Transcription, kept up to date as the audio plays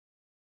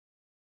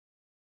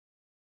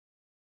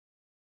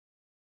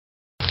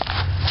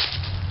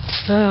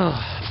Oh,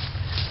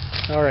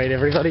 alright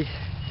everybody.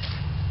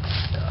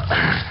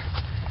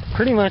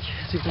 Pretty much,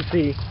 as you can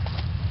see,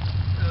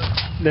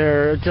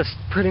 they're just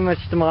pretty much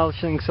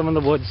demolishing some of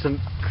the woods to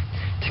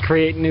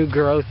create new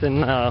growth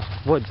and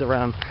woods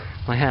around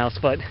my house.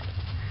 But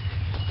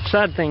the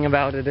sad thing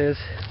about it is,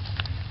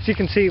 as you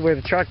can see where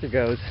the tractor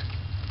goes,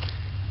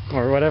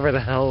 or whatever the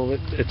hell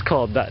it's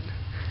called that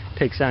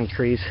takes down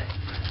trees,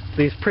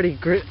 these pretty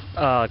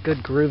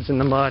good grooves in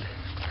the mud.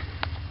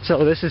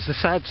 So this is the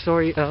sad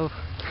story of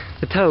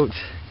the toads.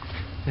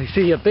 They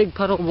see a big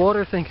puddle of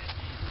water, think,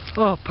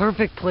 oh,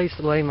 perfect place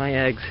to lay my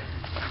eggs.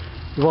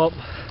 Well,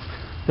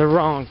 they're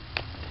wrong.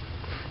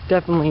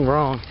 Definitely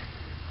wrong.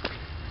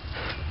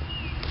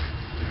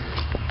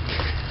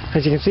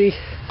 As you can see,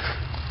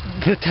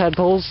 the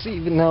tadpoles,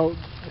 even though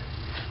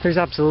there's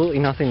absolutely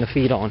nothing to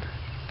feed on,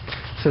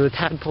 so the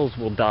tadpoles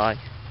will die.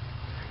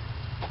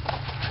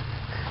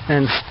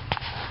 And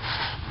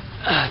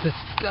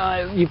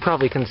you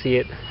probably can see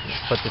it,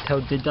 but the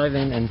toad did dive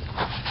in, and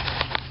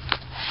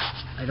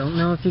I don't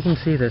know if you can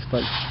see this,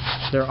 but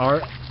there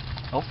are...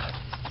 Oh,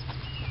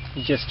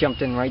 he just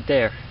jumped in right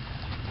there.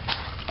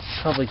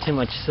 Probably too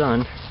much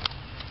sun.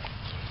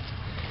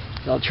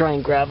 I'll try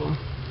and grab him.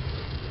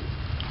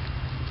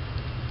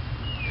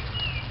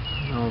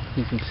 Oh,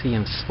 you can see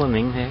him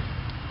swimming there.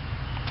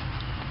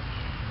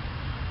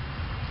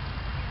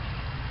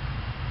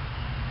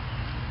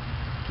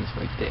 He's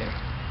right there.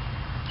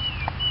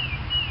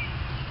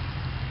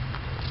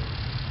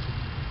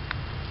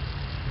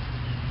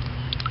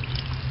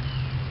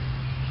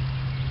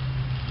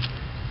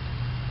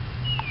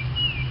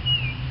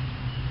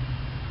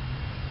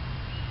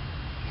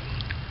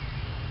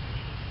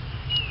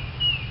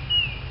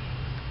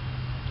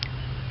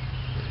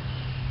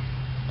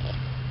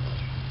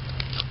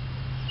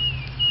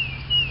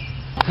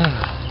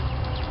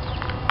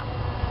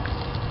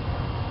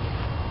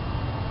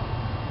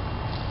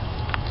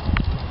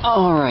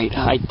 Alright,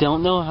 I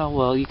don't know how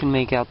well you can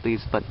make out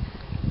these, but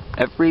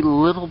every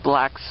little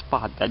black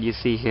spot that you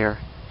see here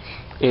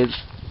is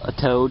a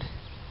toad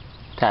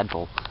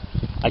tadpole.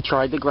 I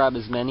tried to grab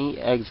as many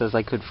eggs as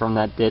I could from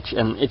that ditch,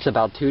 and it's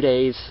about 2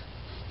 days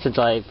since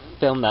I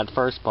filmed that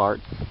first part,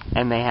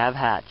 and they have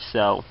hatched,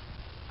 so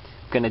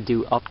I'm gonna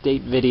do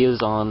update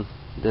videos on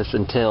this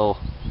until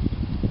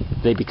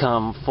they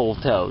become full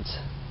toads.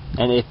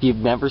 And if you've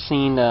never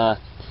seen a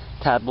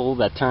tadpole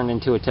that turned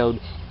into a toad,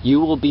 you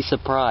will be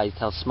surprised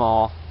how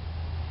small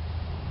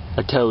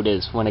a toad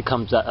is when it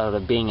comes out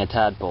of being a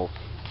tadpole.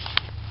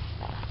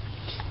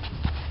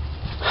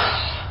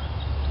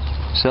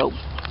 So,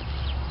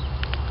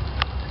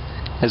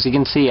 as you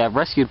can see, I've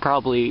rescued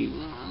probably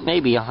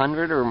maybe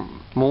 100 or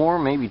more,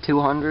 maybe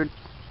 200.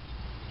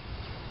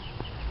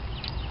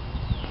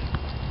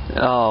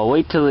 Oh,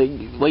 wait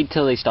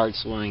till they start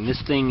swimming.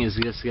 This thing is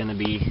just gonna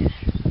be...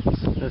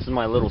 This is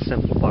my little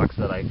simple box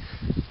that I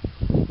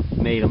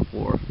made them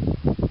for.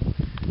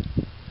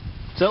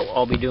 So,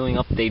 I'll be doing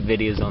update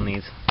videos on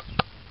these.